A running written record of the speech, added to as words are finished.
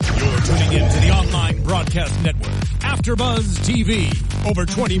online broadcast network, AfterBuzz TV. Over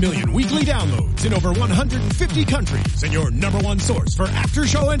 20 million weekly downloads in over 150 countries, and your number one source for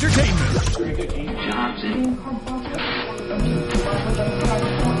after-show entertainment.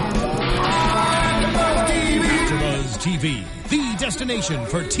 AfterBuzz TV, the destination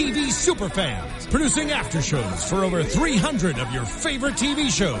for TV superfans, producing aftershows for over 300 of your favorite TV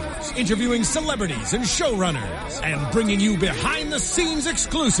shows, interviewing celebrities and showrunners, and bringing you behind-the-scenes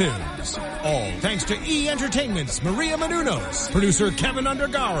exclusives. All thanks to E! Entertainment's Maria Menounos, producer Kevin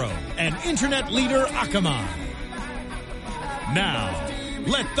Undergaro, and internet leader Akamai. Now,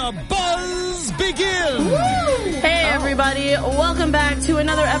 let the buzz begin! Woo! Hey everybody, welcome back to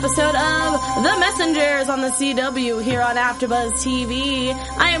another episode of The Messengers on the CW here on AfterBuzz TV.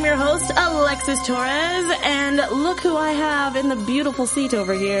 I am your host, Alexis Torres, and look who I have in the beautiful seat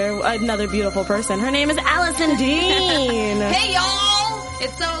over here. Another beautiful person. Her name is Allison Dean. Hey y'all!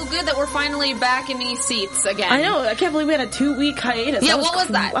 It's so good that we're finally back in these seats again. I know, I can't believe we had a 2-week hiatus. Yeah, what was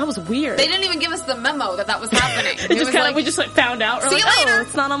that? That was weird. They didn't even give us the memo that was happening. We just found out. See you later. Oh,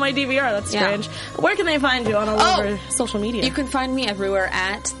 it's not on my DVR. That's strange. Yeah. Where can they find you on all over social media? You can find me everywhere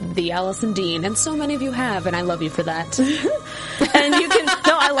at the Allison Dean, and so many of you have, and I love you for that. And you can.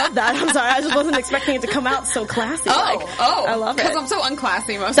 No, I love that. I'm sorry, I just wasn't expecting it to come out so classy. I love it because I'm so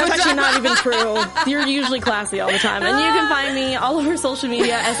unclassy most of the time. That's actually not even true. You're usually classy all the time, and you can find me all over social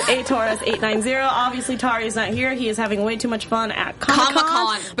media as ATorres890. Obviously, Tari's not here. He is having way too much fun at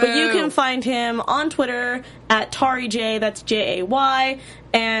Comic-Con. But you can find him on Twitter at TariJ, that's Jay,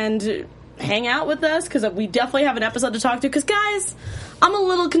 and hang out with us, because we definitely have an episode to talk to, because guys, I'm a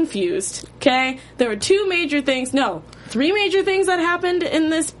little confused, okay? There were 3 major things that happened in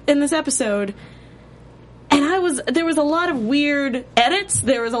this episode. And there was a lot of weird edits.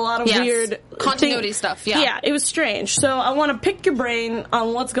 There was a lot of weird continuity stuff. Yeah, it was strange. So I want to pick your brain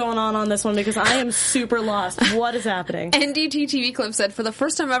on what's going on this one, because I am super lost. What is happening? NDT TV Clip said, for the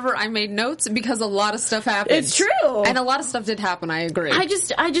first time ever, I made notes because a lot of stuff happened. It's true, and a lot of stuff did happen. I agree. I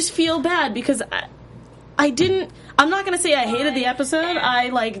just feel bad because I'm not going to say I hated the episode.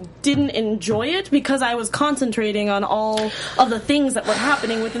 I, didn't enjoy it because I was concentrating on all of the things that were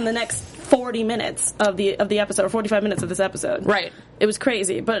happening within the next 40 minutes of the episode, or 45 minutes of this episode. Right. It was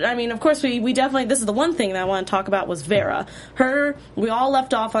crazy. But, I mean, of course, we definitely, this is the one thing that I want to talk about was Vera. We all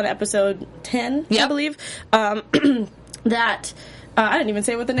left off on episode 10, I believe, that... I didn't even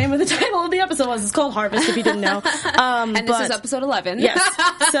say what the name of the title of the episode was. It's called Harvest, if you didn't know. And this is episode 11. Yes.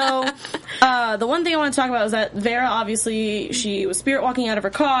 So, the one thing I want to talk about is that Vera, obviously, she was spirit walking out of the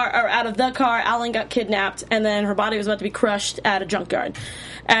car. Alan got kidnapped, and then her body was about to be crushed at a junkyard.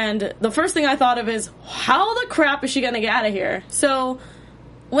 And the first thing I thought of is, how the crap is she going to get out of here? So,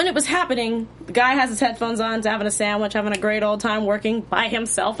 when it was happening, the guy has his headphones on, having a sandwich, having a great old time working by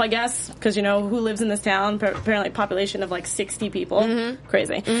himself, I guess, because, who lives in this town? Apparently a population of 60 people. Mm-hmm.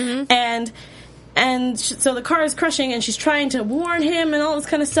 Crazy. Mm-hmm. And so the car is crushing, and she's trying to warn him and all this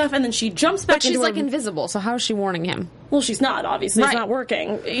kind of stuff, and then she jumps back into But she's, invisible, so how is she warning him? Well, she's not, obviously. Right. It's not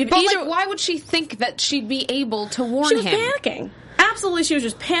working. But, why would she think that she'd be able to warn him? She was panicking. Absolutely, she was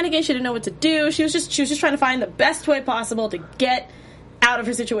just panicking. She didn't know what to do. She was just trying to find the best way possible to get out of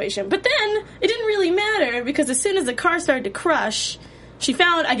her situation. But then, it didn't really matter, because as soon as the car started to crush, she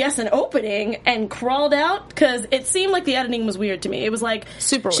found, I guess, an opening and crawled out, because it seemed like the editing was weird to me. It was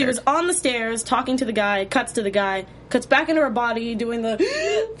super weird. She was on the stairs talking to the guy, cuts to the guy, cuts back into her body doing the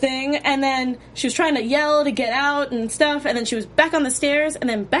thing, and then she was trying to yell to get out and stuff, and then she was back on the stairs, and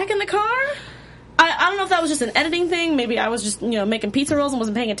then back in the car. I don't know if that was just an editing thing. Maybe I was just, making pizza rolls and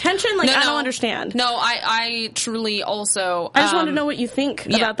wasn't paying attention. I don't understand. No, I truly also... I just wanted to know what you think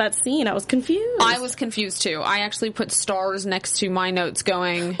about that scene. I was confused. I was confused, too. I actually put stars next to my notes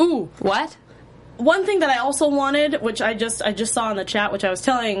going... Ooh. What? One thing that I also wanted, which I just saw in the chat, which I was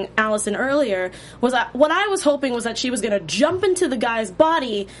telling Allison earlier, was that what I was hoping was that she was going to jump into the guy's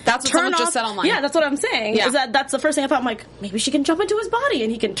body. That's what someone just said online. Yeah, that's what I'm saying. Yeah. Is that's the first thing I thought. I'm like, maybe she can jump into his body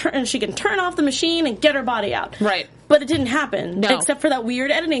and she can turn off the machine and get her body out. Right. But it didn't happen. No. Except for that weird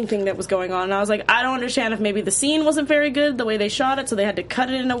editing thing that was going on. And I was like, I don't understand if maybe the scene wasn't very good, the way they shot it, so they had to cut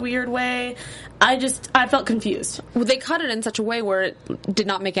it in a weird way. I felt confused. Well, they cut it in such a way where it did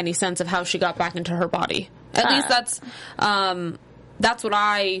not make any sense of how she got back into her body. At least that's what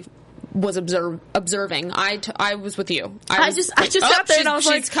I was observing. I was with you. I just sat there and I was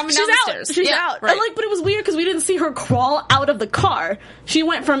like, she's coming down the stairs. She's out. Right. But it was weird because we didn't see her crawl out of the car. She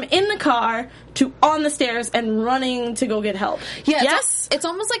went from in the car to on the stairs and running to go get help. Yeah, yes? It's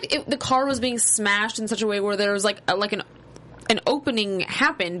almost like the car was being smashed in such a way where there was an opening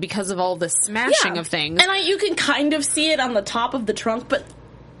happened because of all the smashing of things. And you can kind of see it on the top of the trunk, but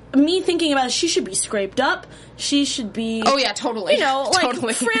me thinking about it, she should be scraped up. She should be... Oh, yeah, totally.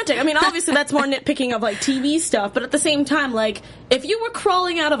 Totally. Frantic. I mean, obviously, that's more nitpicking of, TV stuff, but at the same time, if you were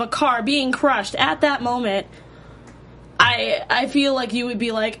crawling out of a car being crushed at that moment, I feel like you would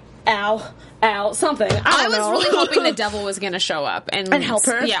be like, ow, something. I was really hoping the devil was going to show up and help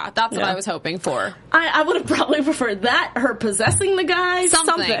her. Yeah, that's what I was hoping for. I would have probably preferred that, her possessing the guy,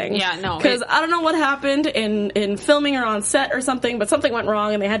 something. Yeah, no. Because I don't know what happened in filming or on set or something, but something went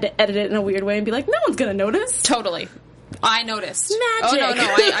wrong and they had to edit it in a weird way and be like, no one's going to notice. Totally. I noticed. Magic. Oh,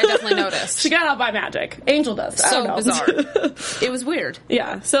 no, I definitely noticed. She got out by magic. Angel does. So bizarre. It was weird.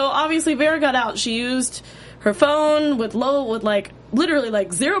 Yeah. So obviously Vera got out. She used her phone with literally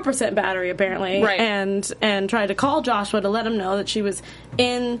 0% battery apparently, right. and tried to call Joshua to let him know that she was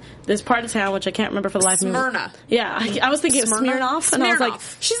in this part of town, which I can't remember for the life of me. Smyrna. Yeah, I was thinking of Smirnoff, and I was like,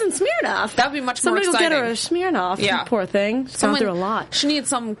 she's in Smirnoff. That would be much more exciting. exciting. Somebody will get her a Smirnoff. Yeah. Poor thing. She's gone through a lot. She needs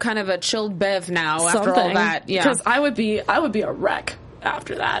some kind of a chilled bev now after all that. Yeah. Because I would be a wreck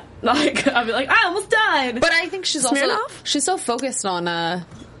after that. I'd be like, I almost died. But I think she's so focused on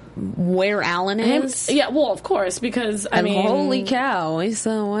where Alan is. Yeah, well, of course, because I mean, holy cow, I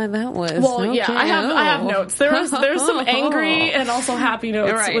saw why that was. Well, okay. Yeah, I have notes. There's some angry and also happy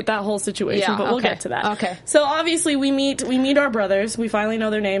notes with that whole situation, but we'll get to that. Okay. So obviously we meet our brothers. We finally know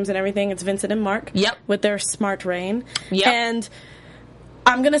their names and everything. It's Vincent and Mark. Yep. With their smart rain. Yep. And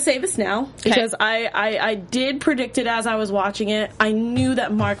I'm going to say this now because I did predict it as I was watching it. I knew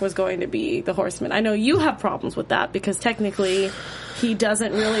that Mark was going to be the horseman. I know you have problems with that because technically he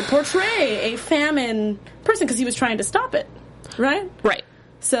doesn't really portray a famine person because he was trying to stop it, right? Right.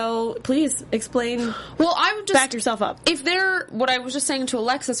 So please explain. Well, I would just back yourself up. What I was just saying to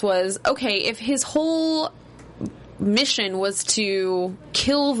Alexis was, okay, if his whole mission was to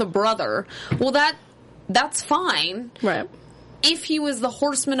kill the brother, well, that's fine. Right. If he was the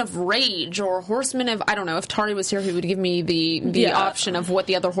horseman of rage or horseman of, I don't know, if Tari was here, he would give me the option of what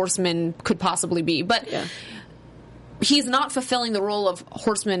the other horseman could possibly be. But he's not fulfilling the role of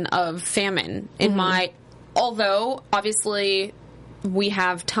horseman of famine in my, although obviously we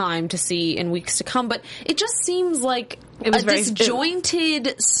have time to see in weeks to come, but it just seems like it was a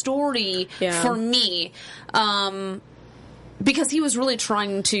disjointed story for me. Because he was really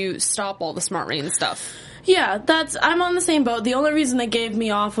trying to stop all the smart rain stuff. Yeah, I'm on the same boat. The only reason they gave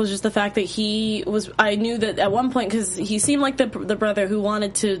me off was just the fact that I knew that at one point, because he seemed like the brother who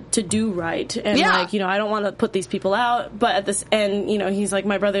wanted to do right. And I don't want to put these people out, but at this end, he's like,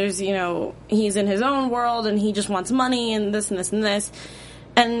 my brother's, he's in his own world and he just wants money and this and this and this.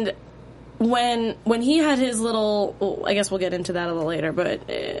 And when he had his little, I guess we'll get into that a little later,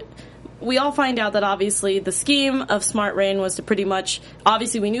 but we all find out that obviously the scheme of Smart Rain was to pretty much,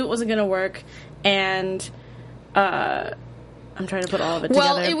 obviously we knew it wasn't going to work. And I'm trying to put all of it together.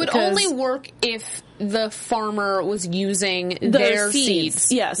 Well, it would only work if the farmer was using their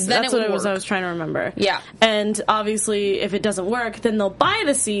seeds. Yes, that's what I was trying to remember. Yeah. And obviously, if it doesn't work, then they'll buy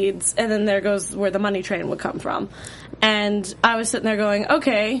the seeds, and then there goes where the money train would come from. And I was sitting there going,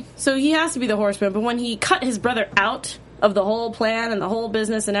 okay, so he has to be the horseman, but when he cut his brother out of the whole plan and the whole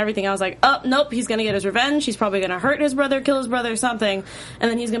business and everything, I was like, oh, nope, he's going to get his revenge. He's probably going to hurt his brother, kill his brother, something, and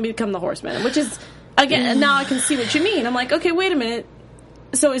then he's going to become the horseman, which is, again, now I can see what you mean. I'm like, okay, wait a minute.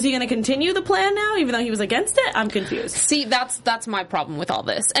 So is he going to continue the plan now, even though he was against it? I'm confused. See, that's my problem with all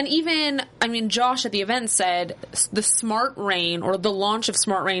this. And even, Josh at the event said the Smart Rain, or the launch of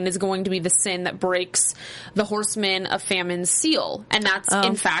Smart Rain, is going to be the sin that breaks the Horseman of Famine's seal. And that's,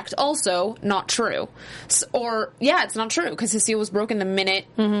 in fact, also not true. It's not true, because his seal was broken the minute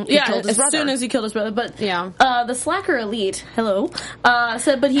he killed his brother. As soon as he killed his brother. But the Slacker Elite,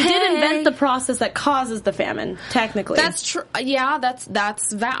 said, but he did invent the process that causes the famine, technically. That's true. Yeah, that's that's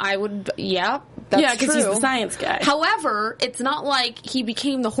true. Because he's the science guy. However, it's not like he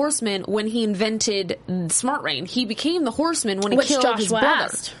became the horseman when he invented Smart Rain. He became the horseman when he killed his brother.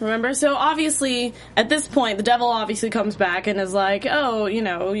 Asked, remember? So obviously, at this point, the devil obviously comes back and is like, oh, you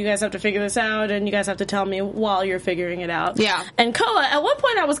guys have to figure this out, and you guys have to tell me while you're figuring it out. Yeah. And Koa, at one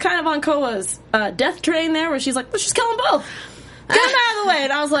point, I was kind of on Koa's death train there, where she's like, let's just kill them both. Get them out of the way.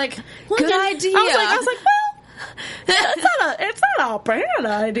 And I was like, good idea. I was like, well, it's not a bad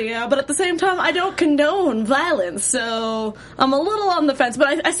idea, but at the same time, I don't condone violence, so I'm a little on the fence.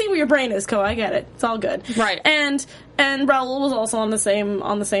 But I see where your brain is, Ko. I get it. It's all good, right? And Raul was also on the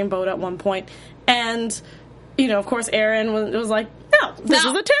same boat at one point, and of course, Aaron was like, no, this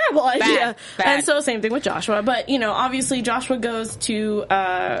is a terrible idea. Bad. And so same thing with Joshua. But, obviously Joshua goes to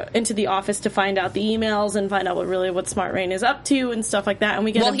into the office to find out the emails and find out what Smart Rain is up to and stuff like that. And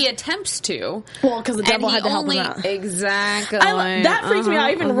we get he attempts to. Well, because the devil had to help him out. Exactly. That freaks me out.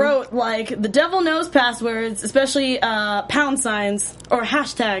 I even wrote, the devil knows passwords, especially pound signs or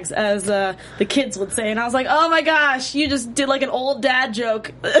hashtags, as the kids would say. And I was like, oh my gosh, you just did like an old dad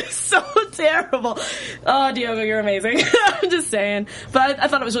joke. So terrible. Oh, Diogo, you're amazing. I'm just saying. But I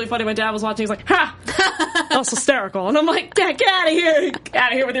thought it was really funny. My dad was watching. He's like, ha! That was hysterical. And I'm like, Dad, get out of here. Get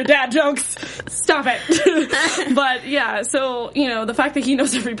out of here with your dad jokes. Stop it. But yeah, so, the fact that he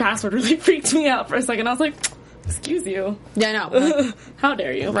knows every password really freaked me out for a second. I was like, excuse you. Yeah, no. How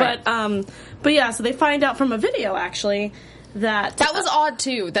dare you? Right. But yeah, so they find out from a video, actually, that was odd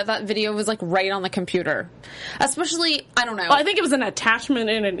too, that video was like right on the computer. Especially, I don't know. Well, I think it was an attachment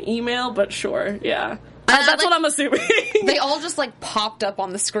in an email, but sure, yeah. That's what I'm assuming. They all just popped up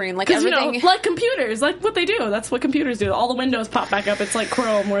on the screen, everything. Like computers, like what they do. That's what computers do. All the windows pop back up. It's like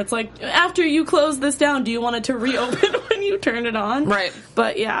Chrome, where it's like, after you close this down, do you want it to reopen when you turn it on? Right.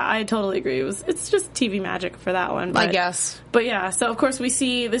 But yeah, I totally agree. It's just TV magic for that one. But, I guess. But yeah, so of course we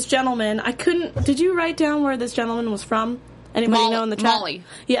see this gentleman. Did you write down where this gentleman was from? Anybody know in the chat? Molly.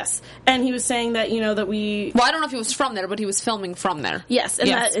 Yes. And he was saying that, that we... Well, I don't know if he was from there, but he was filming from there. Yes. And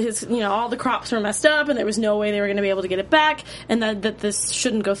that his, all the crops were messed up, and there was no way they were going to be able to get it back, and that this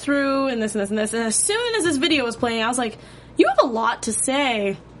shouldn't go through, and this and this and this. And as soon as this video was playing, I was like, you have a lot to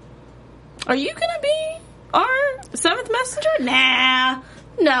say. Are you going to be our seventh messenger? Nah.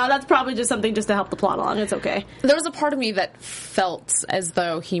 No, that's probably just something just to help the plot along. It's okay. There was a part of me that felt as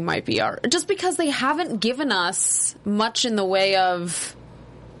though he might be our... Just because they haven't given us much in the way of...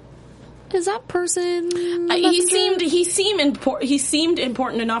 Is that person... He seemed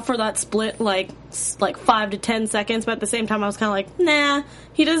important enough for that split, like 5 to 10 seconds, but at the same time I was kind of like, nah,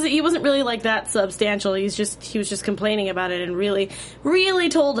 he wasn't really like that substantial. He was just complaining about it and really, really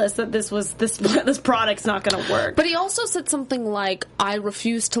told us that this product's not going to work. But he also said something like, I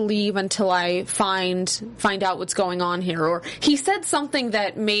refuse to leave until I find out what's going on here. Or he said something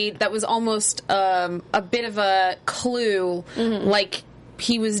that was almost a bit of a clue, like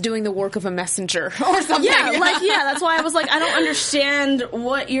he was doing the work of a messenger or something. Yeah, that's why I was like, I don't understand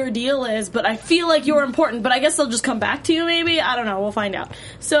what your deal is, but I feel like you're important, but I guess they'll just come back to you maybe? I don't know, we'll find out.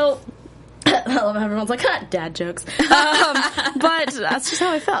 So, I love how everyone's like, dad jokes. But that's just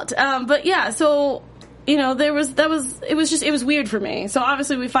how I felt. But yeah, so, it was weird for me. So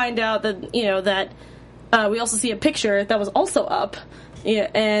obviously we find out that, that we also see a picture that was also up.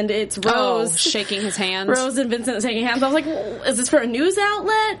 Yeah, and it's Rose shaking his hand. Rose and Vincent shaking hands. I was like, is this for a news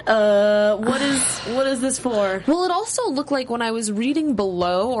outlet? What is this for? Well, it also looked like when I was reading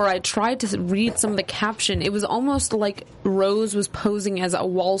below, or I tried to read some of the caption, it was almost like Rose was posing as a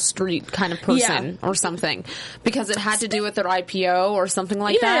Wall Street kind of person or something, because it had to do with their IPO or something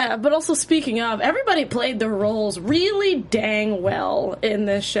like that. Yeah, but also speaking of, everybody played their roles really dang well in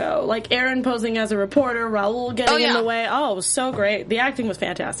this show. Like Aaron posing as a reporter, Raul getting in the way. Oh, it was so great. The acting was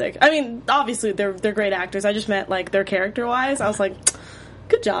fantastic. I mean, obviously they're great actors. I just meant their character wise. I was like,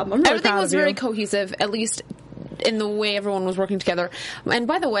 good job. I'm really Everything proud was of you. very cohesive, at least in the way everyone was working together. And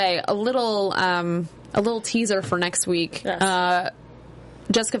by the way, a little teaser for next week. Yes.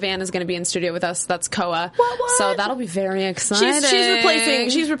 Jessica Vann is going to be in studio with us. That's Koa. What? So that'll be very exciting.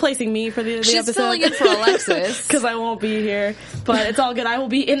 She's replacing me for the episode. She's filling in for Alexis because I won't be here. But it's all good. I will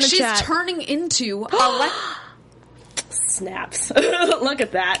be in the chat. She's turning into Snaps. Look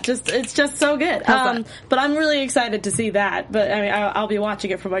at that. It's just so good. But I'm really excited to see that. But I mean, I'll be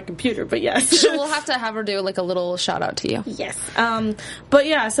watching it from my computer. But yes. So we'll have to have her do a little shout out to you. Yes. But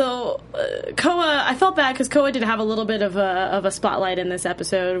yeah, so Koa, I felt bad because Koa did have a little bit of a spotlight in this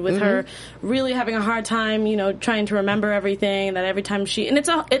episode with her really having a hard time, trying to remember everything, that every time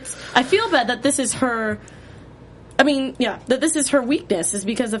I feel bad that this is her. I mean, yeah, that this is her weakness is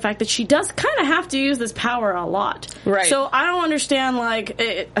because of the fact that she does kind of have to use this power a lot. Right. So I don't understand,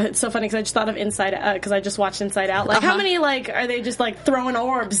 it's so funny because I just thought of Inside Out, because I just watched Inside Out. How many, are they just, throwing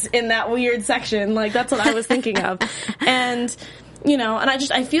orbs in that weird section? That's what I was thinking of. And, and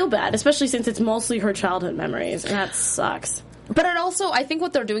I feel bad, especially since it's mostly her childhood memories, and that sucks. But I think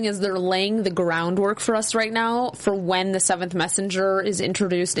what they're doing is they're laying the groundwork for us right now for when the seventh messenger is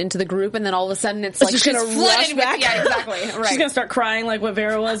introduced into the group, and then all of a sudden it's she's gonna rush back. Yeah, exactly. Right. She's gonna start crying like what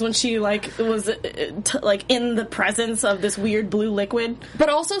Vera was when she was in the presence of this weird blue liquid. But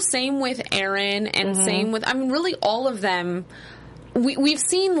also same with Aaron and same with really all of them. We've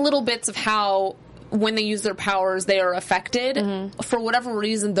seen little bits of how when they use their powers, they are affected. For whatever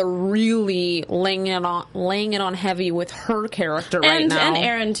reason, they're really laying it on heavy with her character right now. And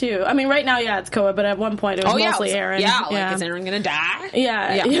Aaron, too. I mean, right now, it's Koa, but at one point it was mostly Aaron. Yeah, is Aaron gonna die?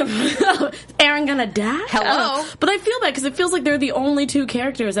 Yeah. Aaron gonna die? Hello. But I feel bad, because it feels like they're the only two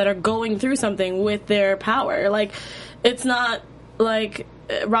characters that are going through something with their power. Like, it's not like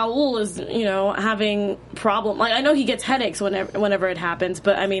Raul is, having problem. Like, I know he gets headaches whenever it happens,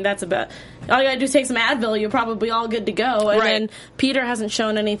 but I mean, that's about all you gotta do is take some Advil. You're probably all good to go. And then Peter hasn't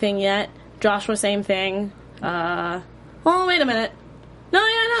shown anything yet. Joshua, same thing. Oh, wait a minute.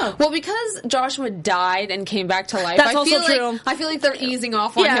 No. Well, because Joshua died and came back to life, That's also true. I feel like they're easing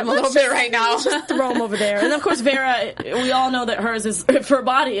off on him a little bit right now. Just throw him over there. And of course, Vera, we all know that hers is, if her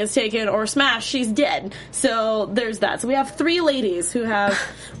body is taken or smashed, she's dead. So there's that. So we have 3 ladies who have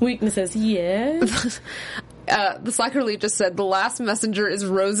weaknesses. Yeah. The Slacker Lead just said the last messenger is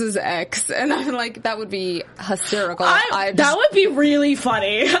Rose's ex, and I'm like, that would be hysterical. That would be really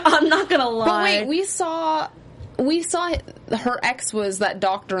funny. I'm not gonna lie. But wait, we saw her ex was that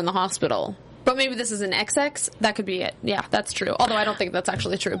doctor in the hospital. But maybe this is an XX? That could be it. Yeah, that's true. Although I don't think that's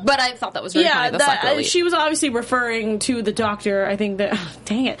actually true. But I thought that was very funny. The she was obviously referring to the doctor, I think that...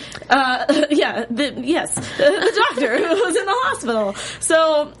 dang it. The doctor who was in the hospital.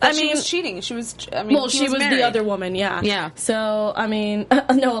 So, but she was cheating. She was... she was the other woman, yeah. Yeah. So, I mean...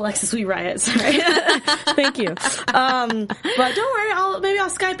 no, Alexis, we riot. Sorry. Thank you. But don't worry, maybe I'll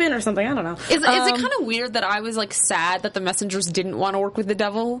Skype in or something. I don't know. Is it kind of weird that I was, sad that the messengers didn't want to work with the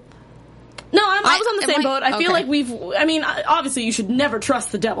devil? No, I was on the same boat. I feel like obviously you should never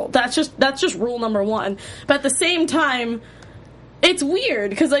trust the devil. That's just rule number 1. But at the same time, it's weird,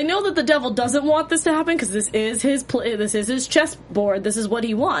 because I know that the devil doesn't want this to happen, because this is his chessboard. This is what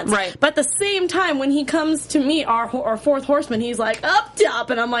he wants. Right. But at the same time, when he comes to meet our fourth horseman, he's like, up top,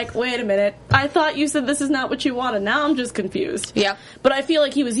 and I'm like, wait a minute. I thought you said this is not what you wanted. Now I'm just confused. Yeah. But I feel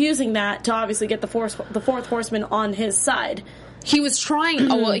like he was using that to obviously get the fourth horseman on his side. He was trying,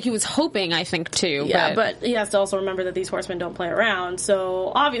 he was hoping, I think, too. Yeah, but he has to also remember that these horsemen don't play around.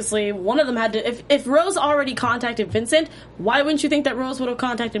 So, obviously, one of them had to... If Rose already contacted Vincent, why wouldn't you think that Rose would have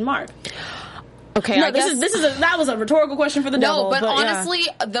contacted Mark? Okay, no, that was a rhetorical question for the devil. No, but honestly,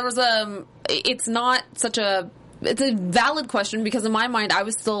 there was it's not such a... It's a valid question, because in my mind, I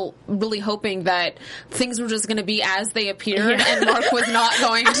was still really hoping that things were just going to be as they appeared, and Mark was not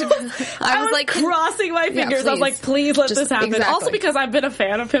going to... I was like... crossing my fingers. I was like, please let this happen. Exactly. Also because I've been a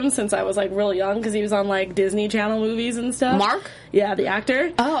fan of him since I was, real young, because he was on, Disney Channel movies and stuff. Mark? Yeah, the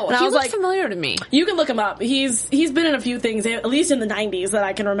actor. Oh, and he looks familiar to me. You can look him up. He's been in a few things, at least in the 90s that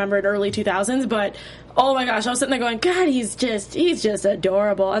I can remember, in early 2000s, but... Oh my gosh, I was sitting there going, God, he's just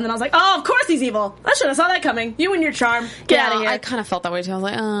adorable. And then I was like, oh, of course he's evil. I should have saw that coming. You and your charm. Get out of here. I kind of felt that way too. I was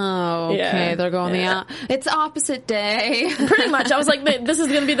like, oh, okay, they're going it's opposite day. Pretty much. I was like, this is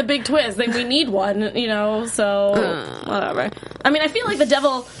going to be the big twist. We need one, so whatever. I mean, I feel like the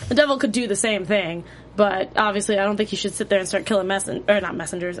devil could do the same thing. But obviously, I don't think he should sit there and start killing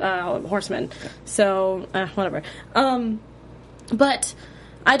horsemen. So, whatever. But...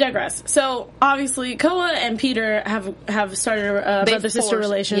 I digress. So, obviously, Koa and Peter have started a brother-sister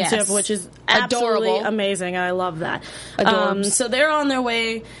relationship, which is absolutely adorable. Amazing. I love that. So they're on their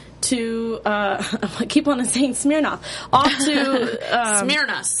way to, I keep on saying Smirnoff, off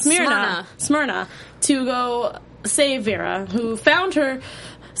to Smyrna, to go save Vera, who found her.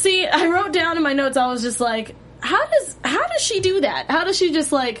 See, I wrote down in my notes, I was just like, how does she do that? How does she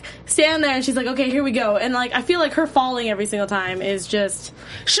just stand there and she's like, okay, here we go? And I feel like her falling every single time is just...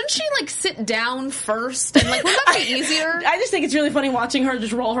 Shouldn't she sit down first? And wouldn't that be easier? I just think it's really funny watching her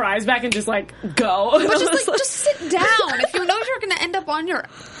just roll her eyes back and just go. But just sit down. If you know you're going to end up on your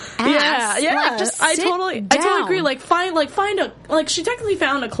ass. Yeah. I totally agree. Find a she technically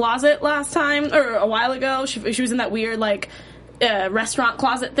found a closet last time or a while ago. She was in that weird restaurant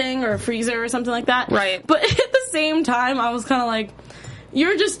closet thing or freezer or something like that. Right. But at the same time, I was kind of like,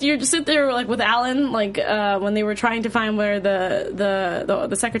 you're just sit there with Alan when they were trying to find where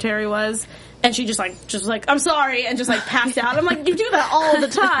the secretary was, and she just I'm sorry, and just passed out. I'm like, you do that all the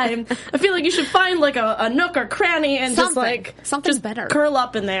time. I feel like you should find a nook or cranny and something better, curl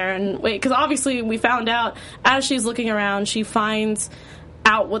up in there and wait, because obviously we found out as she's looking around, she finds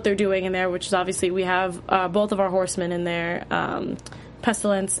out what they're doing in there, which is obviously we have both of our horsemen in there,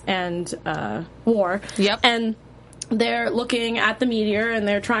 Pestilence and War. Yep. And they're looking at the meteor and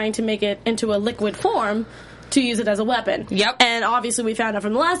they're trying to make it into a liquid form. to use it as a weapon. Yep. And obviously we found out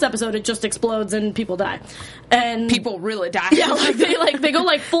from the last episode it just explodes and people die. And people really die. Yeah, they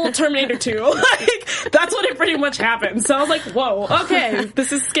go full Terminator 2. That's what it pretty much happens. So I was like, whoa, okay,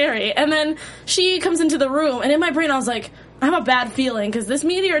 this is scary. And then she comes into the room, and in my brain I was like, I have a bad feeling, because this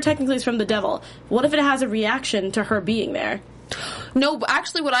meteor technically is from the devil. What if it has a reaction to her being there? No, but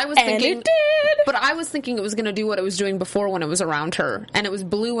actually what I was thinking... it did! But I was thinking it was going to do what it was doing before when it was around her. And it was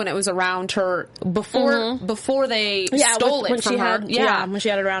blue when it was around her before they stole it from her. When she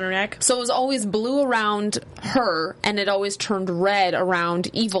had it around her neck. So it was always blue around her, and it always turned red around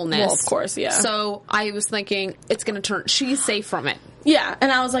evilness. Well, of course, yeah. So I was thinking, it's going to turn... She's safe from it. Yeah,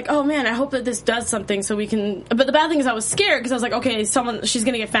 and I was like, oh man, I hope that this does something so we can... But the bad thing is I was scared, because I was like, okay, she's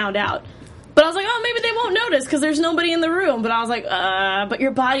going to get found out. But I was like, oh, maybe they won't notice because there's nobody in the room. But I was like, but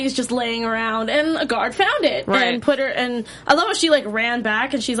your body's just laying around, and a guard found it and put her. And I love how she ran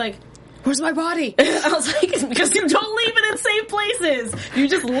back, and she's like, "Where's my body?" I was like, because you don't leave it in safe places. You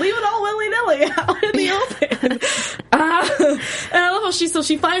just leave it all willy nilly out in the open. And I love how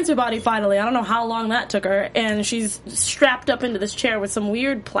she finds her body finally. I don't know how long that took her, and she's strapped up into this chair with some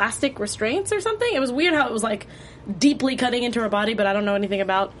weird plastic restraints or something. It was weird how it was deeply cutting into her body, but I don't know anything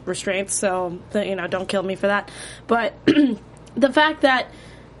about restraints, so don't kill me for that. But the fact that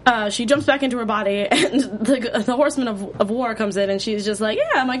she jumps back into her body, and the Horseman of War comes in, and she's just like,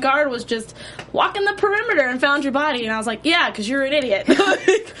 yeah, my guard was just walking the perimeter and found your body. And I was like, yeah, because you're an idiot.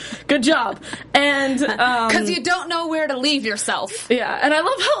 Good job. And because you don't know where to leave yourself. Yeah, and I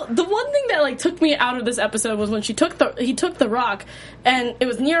love how the one thing that took me out of this episode was when he took the rock, and it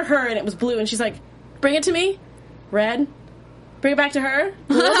was near her, and it was blue, and she's like, bring it to me. Red, bring it back to her.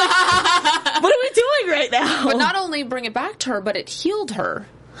 What are we doing right now? But not only bring it back to her, but it healed her.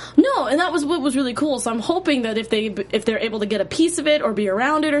 No, and that was what was really cool. So I'm hoping that if they're able to get a piece of it or be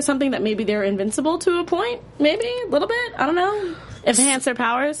around it or something, that maybe they're invincible to a point. Maybe a little bit. I don't know. Enhance their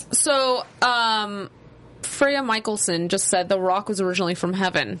powers. So, Freya Michelson just said the rock was originally from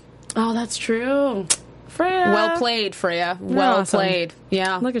heaven. Oh, that's true. Freya. Well played, Freya. Well played.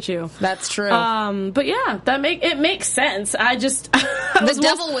 Yeah. Look at you. That's true. But yeah, it makes sense. The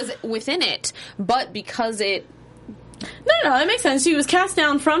devil was within it, but because it... No, it makes sense. She was cast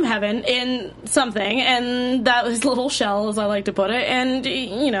down from heaven in something, and that was little shell, as I like to put it, and,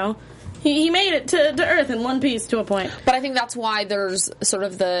 he made it to Earth in one piece to a point. But I think that's why there's sort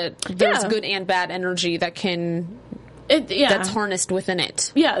of there's good and bad energy that can... that's harnessed within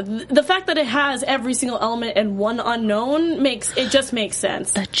it. Yeah, the fact that it has every single element and one unknown just makes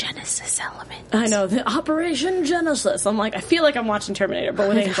sense. The Genesis element. I know, the Operation Genesis. I'm like, I feel like I'm watching Terminator, but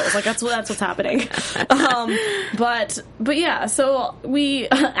with angels. That's what's happening. But yeah, so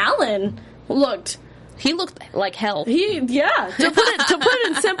Alan looked. He looked like hell. To put it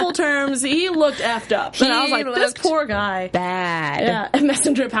in simple terms, he looked effed up. And I was like, this poor guy. Bad. Yeah,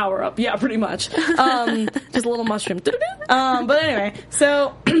 messenger power up. Yeah, pretty much. Just a little mushroom. But anyway,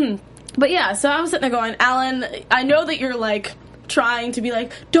 so, but yeah, so I was sitting there going, Alan, I know that you're trying to be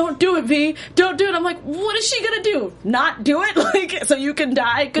don't do it, V. Don't do it. I'm like, what is she gonna do? Not do it? So you can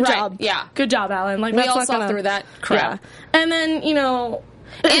die? Good job. Yeah. Good job, Alan. We all saw through that crap. Yeah. And then,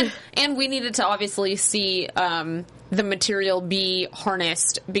 and we needed to obviously see the material be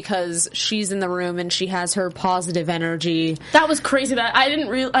harnessed because she's in the room and she has her positive energy. That was crazy. That I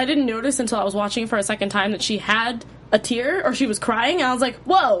didn't notice until I was watching for a second time that she had a tear or she was crying. And I was like,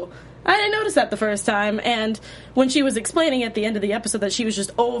 whoa. I didn't notice that the first time. And when she was explaining at the end of the episode that she was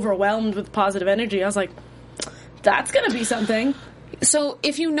just overwhelmed with positive energy, I was like, that's going to be something. So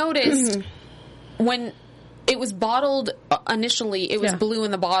if you noticed, when it was bottled initially, it was blue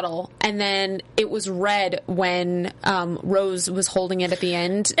in the bottle, and then it was red when Rose was holding it at the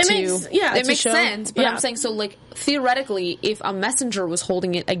end. It makes sense. But I'm saying, so theoretically, if a messenger was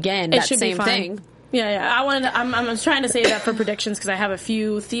holding it again, that same thing. Yeah. I'm trying to say that for predictions because I have a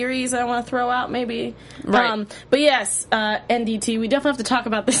few theories I want to throw out, maybe. Right. But yes, NDT, we definitely have to talk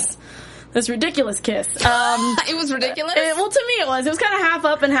about this ridiculous kiss. It was ridiculous? Well, to me it was. It was kind of half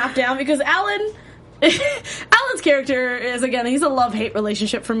up and half down because Alan's character is, again, he's a love-hate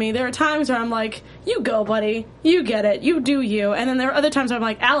relationship for me. There are times where I'm like, you go, buddy. You get it. You do you. And then there are other times where I'm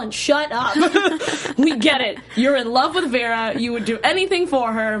like, Alan, shut up. We get it. You're in love with Vera. You would do anything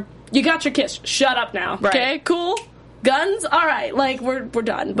for her. You got your kiss. Shut up now. Right. Okay? Cool? Guns? Alright. We're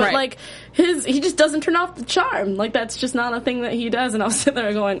done. But, he just doesn't turn off the charm. That's just not a thing that he does. And I was sitting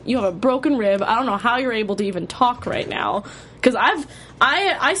there going, you have a broken rib. I don't know how you're able to even talk right now. Because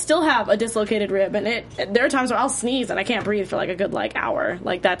I still have a dislocated rib, and there are times where I'll sneeze and I can't breathe for a good hour.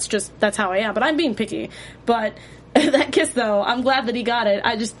 That's how I am. But I'm being picky. But that kiss, though, I'm glad that he got it.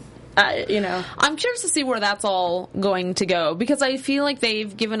 I'm curious to see where that's all going to go, because I feel like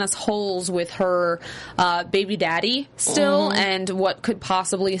they've given us holes with her baby daddy still, and what could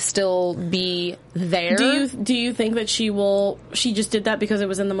possibly still be there. Do you think that she just did that because it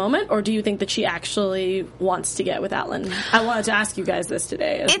was in the moment, or do you think that she actually wants to get with Alan? I wanted to ask you guys this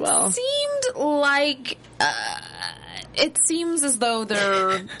today as well. It seemed like it seems as though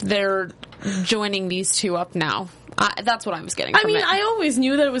they're joining these two up now. That's what I was getting from it. I always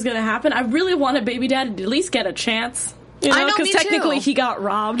knew that it was going to happen. I really wanted Baby Daddy to at least get a chance. I know, because technically he got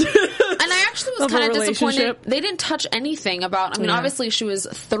robbed. And I actually was kind of disappointed. They didn't touch anything about... obviously she was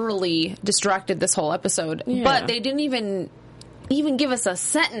thoroughly distracted this whole episode, but they didn't even give us a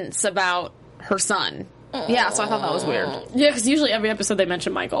sentence about her son. Yeah, so I thought that was weird. Yeah, because usually every episode they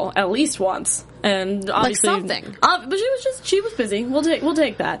mention Michael at least once, and obviously something. But she was busy. We'll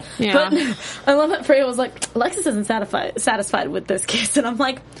take that. Yeah. But I love that Freya was like, Alexis isn't satisfied with this kiss, and I'm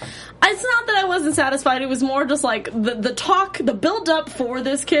like, it's not that I wasn't satisfied. It was more just like the talk, the build up for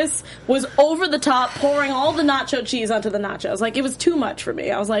this kiss was over the top, pouring all the nacho cheese onto the nachos. Like, it was too much for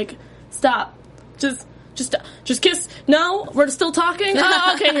me. I was like, stop, just kiss. No, we're still talking.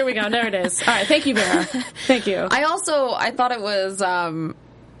 Oh, okay, here we go. There it is. All right, thank you, Vera. Thank you. I thought it was.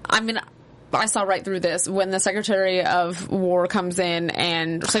 I saw right through this when the Secretary of War comes in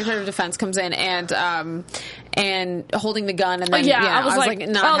and Secretary of Defense comes in and holding the gun, and then I was like,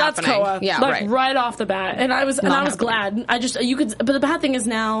 not that's happening. Koa. Yeah, right off the bat, and I was glad. But the bad thing is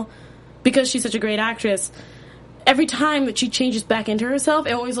now, because she's such a great actress, every time that she changes back into herself,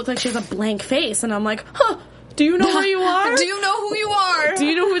 it always looks like she has a blank face, and I'm like, do you know where you are? Do you know who you are? Do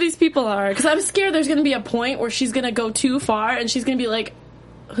you know who these people are? Because I'm scared there's going to be a point where she's going to go too far, and she's going to be like,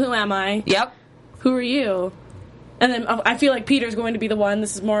 who am I? Yep. Who are you? And then I feel like Peter's going to be the one.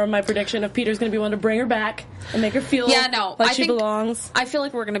 This is more of my prediction of Peter's going to be one to bring her back and make her feel like she belongs. I feel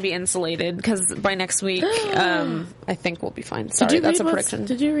like we're going to be insulated, because by next week, I think we'll be fine. Sorry, that's a prediction.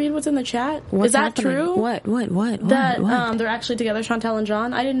 Did you read what's in the chat? What's is that happening? true? What? That they're actually together, Chantal and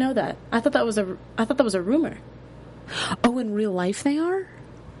John. I didn't know that. I thought that was a rumor. Oh, in real life they are?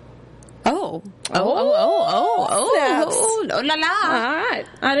 Oh, la la. All right.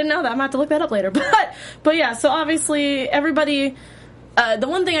 I didn't know that. I'm going to have to look that up later. But yeah, so obviously everybody... the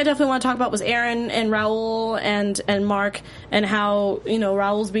one thing I definitely want to talk about was Aaron and Raul and Mark, and how,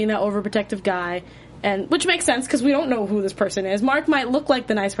 Raul's being that overprotective guy, and which makes sense because we don't know who this person is. Mark might look like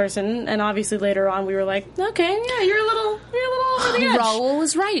the nice person, and obviously later on we were like, okay, yeah, you're a little over the edge. Raul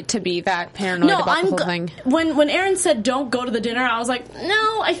was right to be that paranoid about the whole thing. When Aaron said don't go to the dinner, I was like,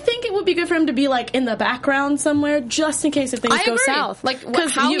 no, I think it would be good for him to be like in the background somewhere, just in case if things go south. Like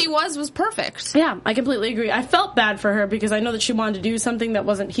how he was perfect. Yeah, I completely agree. I felt bad for her because I know that she wanted to do something that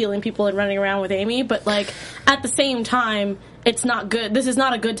wasn't healing people and running around with Amy, but like at the same time, it's not good. This is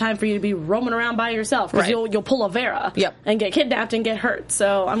not a good time for you to be roaming around by yourself, because you'll pull a Vera and get kidnapped and get hurt.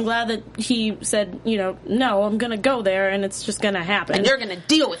 So I'm glad that he said, no, I'm going to go there, and it's just going to happen. And you're going to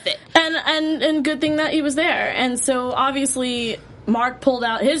deal with it. And good thing that he was there. And so obviously Mark pulled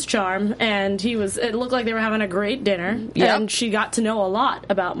out his charm, and it looked like they were having a great dinner. Yep. And she got to know a lot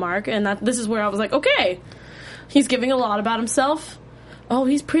about Mark, and this is where I was like, okay, he's giving a lot about himself. Oh,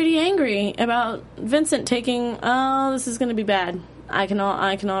 he's pretty angry about Vincent taking... Oh, this is going to be bad. I can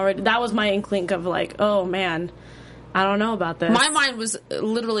already... That was my inkling of like, oh, man, I don't know about this. My mind was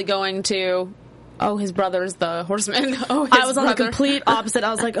literally going to... Oh, his brother's the horseman. I was on the complete opposite. I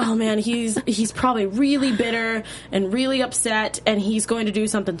was like, oh man, he's probably really bitter and really upset, and he's going to do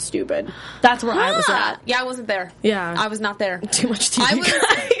something stupid. That's where I was at. Yeah, I wasn't there. Yeah. I was not there. Too much TV,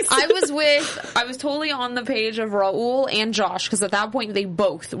 guys. I was totally on the page of Raul and Josh, because at that point they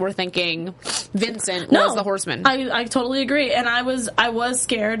both were thinking Vincent was the horseman. I totally agree. And I was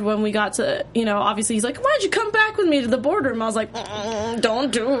scared when we got to, obviously he's like, why'd you come back with me to the boardroom? I was like,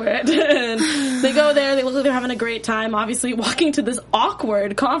 don't do it. And they go there, they look like they're having a great time, obviously walking to this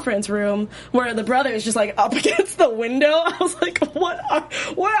awkward conference room where the brother is just like up against the window. I was like,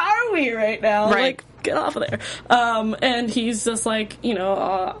 where are we right now? Right. Like, get off of there. And he's just like,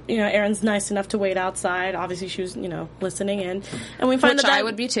 Erin's nice enough to wait outside. Obviously she was, listening in. And we find Which I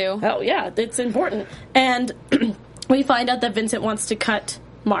would be too. Oh yeah, it's important. And we find out that Vincent wants to cut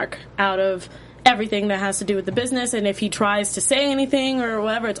Mark out of everything that has to do with the business, and if he tries to say anything or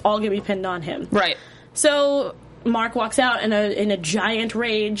whatever, it's all going to be pinned on him. Right. So Mark walks out in a giant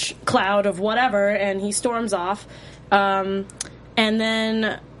rage cloud of whatever, and he storms off. And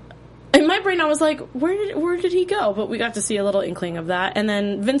then in my brain I was like, where did he go? But we got to see a little inkling of that. And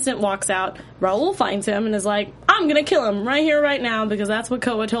then Vincent walks out. Raul finds him and is like, I'm going to kill him right here, right now, because that's what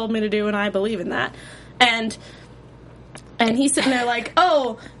Koa told me to do, and I believe in that. And And he's sitting there like,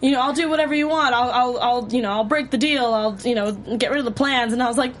 oh, I'll do whatever you want. I'll break the deal. I'll, get rid of the plans. And I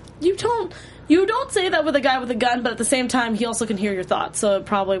was like, you don't say that with a guy with a gun, but at the same time, he also can hear your thoughts, so it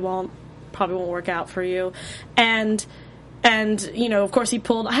probably won't work out for you. And of course he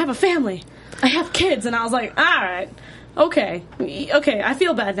pulled, I have a family. I have kids. And I was like, all right. Okay, I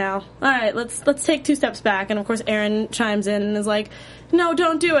feel bad now. All right, let's take 2 steps back. And of course, Aaron chimes in and is like, "No,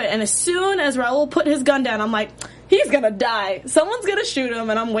 don't do it." And as soon as Raul put his gun down, I'm like, "He's gonna die. Someone's gonna shoot him,"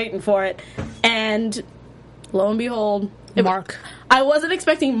 and I'm waiting for it. And lo and behold, Mark. I wasn't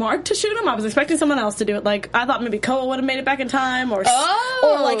expecting Mark to shoot him. I was expecting someone else to do it. Like, I thought maybe Koa would have made it back in time, or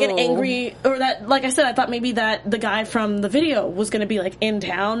like an angry, or that, like I said, I thought maybe that the guy from the video was going to be like in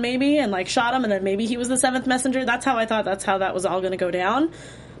town maybe and like shot him, and then maybe he was the 7th messenger. That's how I thought that was all going to go down.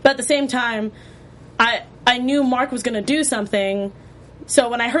 But at the same time, I knew Mark was going to do something. So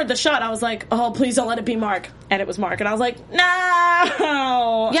when I heard the shot, I was like, oh, please don't let it be Mark. And it was Mark. And I was like,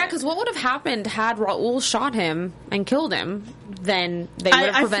 no! Yeah, because what would have happened had Raul shot him and killed him? Then they would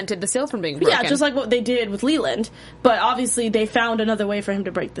have prevented the seal from being broken. Yeah, just like what they did with Leland. But obviously they found another way for him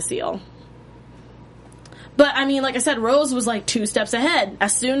to break the seal. But, I mean, like I said, Rose was like 2 steps ahead.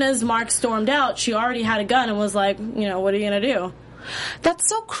 As soon as Mark stormed out, she already had a gun and was like, what are you going to do? That's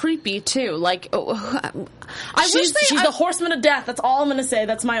so creepy, too. Like, she's the horseman of death. That's all I'm going to say.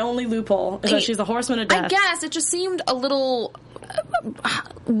 That's my only loophole, is that she's the horseman of death. I guess it just seemed a little...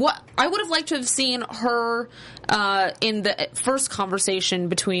 What I would have liked to have seen her in the first conversation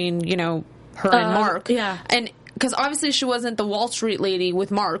between, her and Mark. Yeah. And... Because obviously she wasn't the Wall Street lady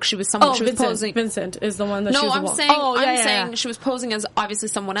with Mark. She was someone. She was posing. Vincent is the one that she was. I'm saying she was posing as obviously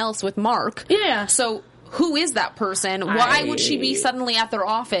someone else with Mark. Yeah. So who is that person? Why would she be suddenly at their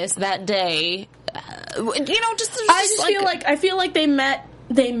office that day? I feel like they met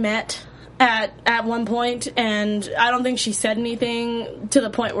at one point, and I don't think she said anything to the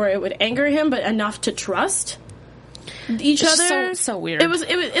point where it would anger him, but enough to trust each other. So weird. It was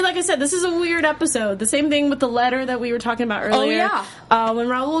like I said, this is a weird episode. The same thing with the letter that we were talking about earlier. Oh yeah. When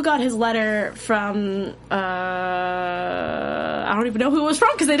Raul got his letter from I don't even know who it was from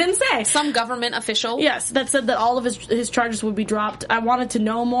because they didn't say. Some government official. Yes, that said that all of his charges would be dropped. I wanted to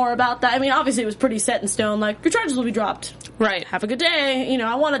know more about that. I mean, obviously it was pretty set in stone. Like, your charges will be dropped. Right. Have a good day.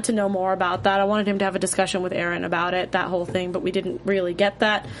 I wanted to know more about that. I wanted him to have a discussion with Aaron about it, that whole thing, but we didn't really get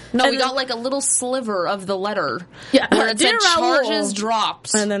that. No, we got like a little sliver of the letter. Yeah. Where it said charges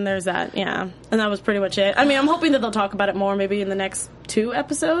dropped. And then there's that, yeah. And that was pretty much it. I mean, I'm hoping that they'll talk about it more maybe in the next 2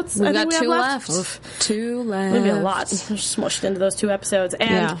 episodes. We got 2 left. 2 left. Maybe a lot smushed into those 2 episodes.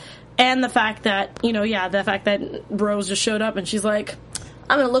 And the fact that, the fact that Rose just showed up and she's like,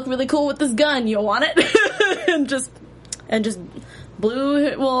 I'm going to look really cool with this gun. You want it? and just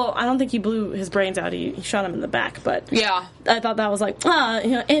blew, well, I don't think he blew his brains out. He shot him in the back, but yeah, I thought that was like,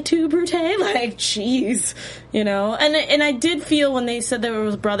 et tu, Brute? Like, jeez, And I did feel when they said they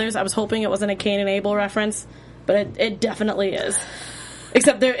were brothers, I was hoping it wasn't a Cain and Abel reference, but it definitely is.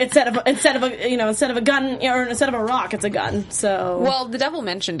 Except instead of a gun or instead of a rock, it's a gun. So well, the devil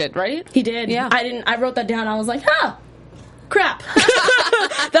mentioned it, right? He did. Yeah, I wrote that down. I was like, crap.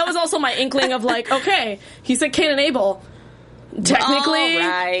 That was also my inkling of like, okay, he said Cain and Abel.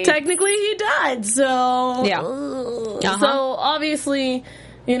 Technically he died. So yeah. So obviously,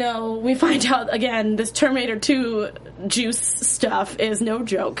 we find out again this Terminator 2 juice stuff is no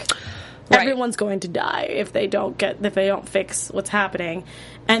joke. Right. Everyone's going to die if they don't fix what's happening.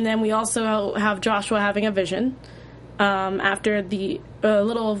 And then we also have Joshua having a vision after the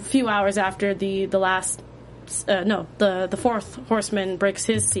few hours after the last the 4th horseman breaks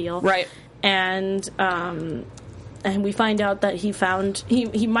his seal. Right. And we find out that he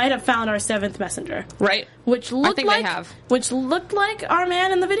might have found our 7th messenger. Right. Which looked like our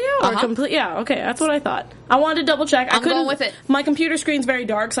man in the video? Or yeah, okay, that's what I thought. I wanted to double check. I'm going with it. My computer screen's very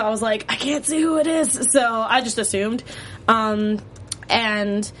dark, so I was like, I can't see who it is. So I just assumed. And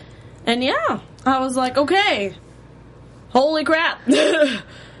yeah, I was like, okay. Holy crap.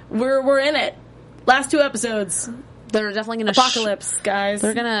 We're in it. Last 2 episodes. They're definitely going to apocalypse, guys.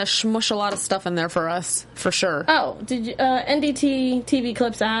 They're going to smush a lot of stuff in there for us, for sure. Oh, did you, NDT TV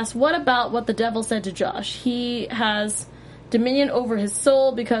Clips asked, what about what the devil said to Josh? He has dominion over his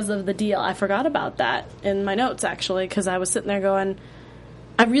soul because of the deal. I forgot about that in my notes, actually, because I was sitting there going,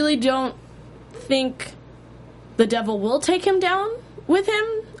 I really don't think the devil will take him down with him.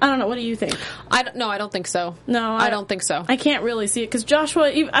 I don't know. What do you think? I don't think so. I don't think so. I can't really see it because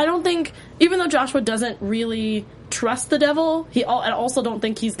Joshua, I don't think, even though Joshua doesn't really trust the devil. I also don't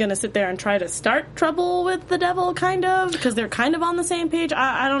think he's going to sit there and try to start trouble with the devil, kind of, because they're kind of on the same page.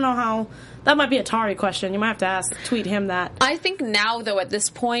 I don't know how. That might be a Tari question. You might have to tweet him that. I think now, though, at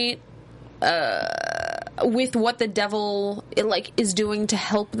this point, with what the devil is doing to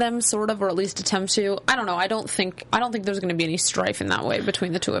help them, sort of, or at least attempt to, I don't know. I don't think there's going to be any strife in that way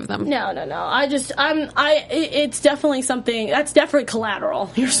between the two of them. No. It's definitely something that's definitely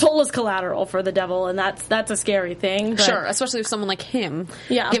collateral. Your soul is collateral for the devil, and that's a scary thing. But, sure, especially with someone like him.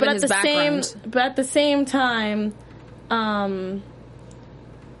 Yeah, given but his background. But at the same time,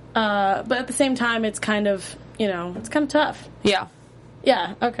 it's kind of it's kind of tough. Yeah.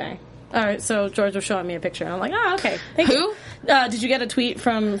 Yeah. Okay. All right. So George was showing me a picture. I'm like, oh, okay. Thank you. Did you get a tweet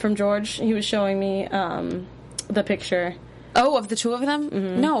from George? He was showing me the picture. Oh, of the two of them?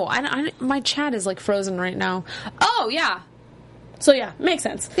 Mm-hmm. No, my chat is frozen right now. Oh, yeah. So yeah, makes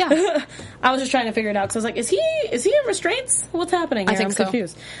sense. Yeah. I was just trying to figure it out because I was like, is he in restraints? What's happening here? I think I'm so.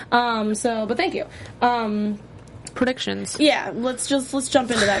 confused. But thank you. Predictions. Yeah, let's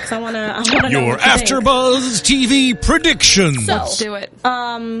jump into that because I want to. Your AfterBuzz TV predictions. So, let's do it.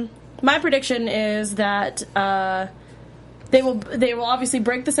 My prediction is that they will obviously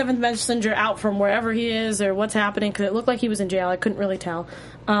break the seventh messenger out from wherever he is or what's happening because it looked like he was in jail. I couldn't really tell.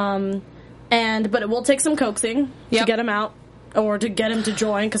 But it will take some coaxing to get him out. Or to get him to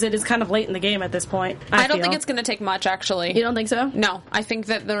join, because it is kind of late in the game at this point. I don't think it's going to take much, actually. You don't think so? No. I think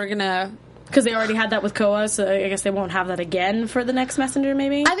that they're going to... Because they already had that with Koa, so I guess they won't have that again for the next messenger,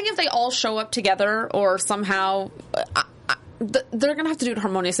 maybe? I think if they all show up together, or somehow... they're going to have to do it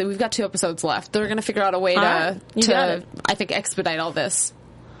harmoniously. We've got 2 episodes left. They're going to figure out a way to I think, expedite all this.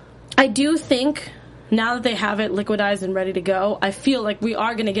 I do think, now that they have it liquidized and ready to go, I feel like we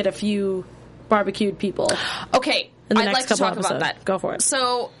are going to get a few barbecued people. Okay. I'd like to talk about that. Go for it.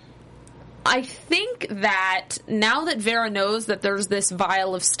 So, I think that now that Vera knows that there's this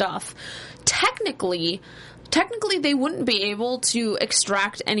vial of stuff, technically they wouldn't be able to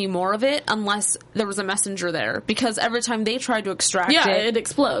extract any more of it unless there was a messenger there. Because every time they try to extract it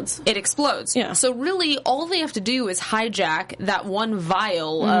explodes. It explodes. Yeah. So really, all they have to do is hijack that one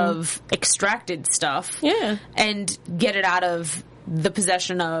vial of extracted stuff and get it out of the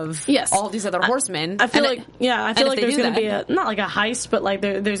possession of all these other horsemen. I feel like there's going to be not like a heist, but like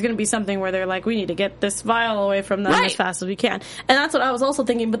there's going to be something where they're like, we need to get this vial away from them as fast as we can. And that's what I was also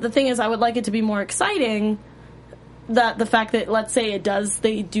thinking. But the thing is, I would like it to be more exciting. That the fact that, let's say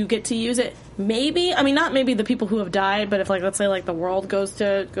they do get to use it. Maybe, I mean, not maybe the people who have died, but if let's say the world goes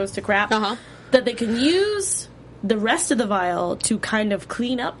to crap, that they can use the rest of the vial to kind of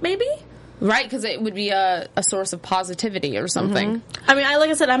clean up, maybe. Right, because it would be a source of positivity or something. Mm-hmm. I mean,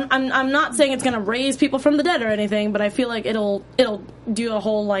 like I said, I'm not saying it's going to raise people from the dead or anything, but I feel like it'll do a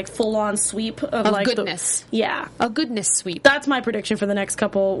whole full on sweep of goodness. A goodness sweep. That's my prediction for the next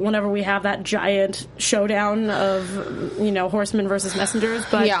couple. Whenever we have that giant showdown of horsemen versus messengers,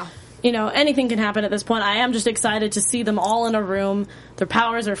 but anything can happen at this point. I am just excited to see them all in a room. Their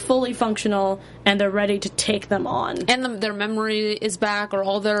powers are fully functional, and they're ready to take them on. And their memory is back, or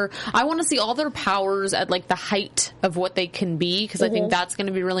I want to see all their powers at the height of what they can be, because I think that's going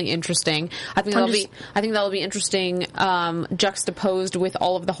to be really interesting. I think that'll be interesting, juxtaposed with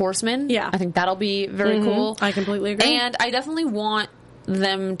all of the horsemen. Yeah, I think that'll be very cool. I completely agree. And I definitely want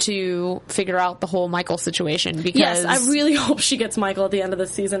them to figure out the whole Michael situation, because I really hope she gets Michael at the end of the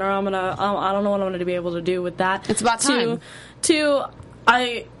season, or I don't know what I'm going to be able to do with that. It's about time.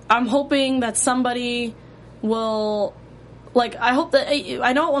 I'm hoping that somebody will I hope that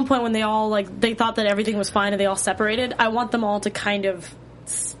I know at one point when they all they thought that everything was fine and they all separated. I want them all to kind of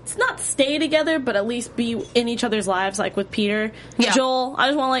not stay together, but at least be in each other's lives, with Peter. Joel, I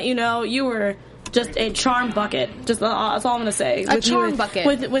just want to let you know you were just a charm bucket. Just that's all I'm going to say. A charm bucket.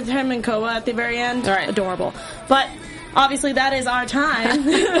 With him and Koa at the very end. All right. Adorable. But obviously that is our time.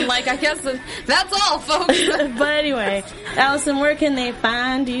 I guess that's all, folks. But anyway, Allison, where can they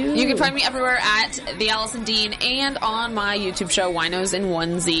find you? You can find me everywhere at The Allison Dean and on my YouTube show, Winos and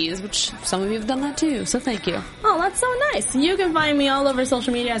Onesies, which some of you have done that too, so thank you. Oh, that's so nice. You can find me all over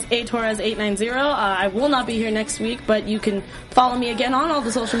social media as atorres890. I will not be here next week, but you can follow me again on all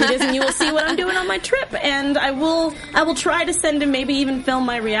the social medias and you will see what I'm doing on my trip. And I will try to send and maybe even film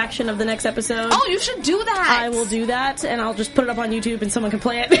my reaction of the next episode. Oh, you should do that. I will do that. that, and I'll just put it up on YouTube and someone can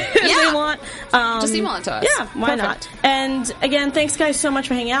play it if they want. Just email it to us. Yeah, why not? And again, thanks guys so much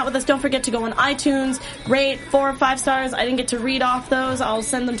for hanging out with us. Don't forget to go on iTunes, rate 4 or 5 stars. I didn't get to read off those. I'll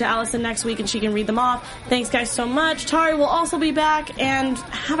send them to Allison next week and she can read them off. Thanks guys so much. Tari will also be back, and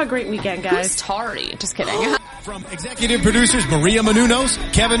have a great weekend, guys. Who's Tari? Just kidding. From executive producers Maria Menounos,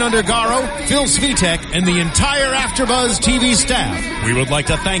 Kevin Undergaro, Phil Svitek, and the entire AfterBuzz TV staff, we would like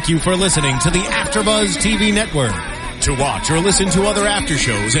to thank you for listening to the AfterBuzz TV network. To watch or listen to other after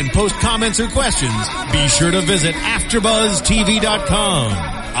shows and post comments or questions, be sure to visit AfterBuzzTV.com.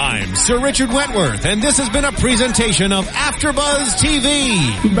 I'm Sir Richard Wentworth, and this has been a presentation of AfterBuzz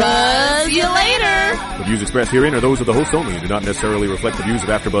TV. Buzz you later! The views expressed herein are those of the host only and do not necessarily reflect the views of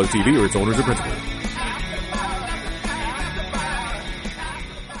AfterBuzz TV or its owners or principals.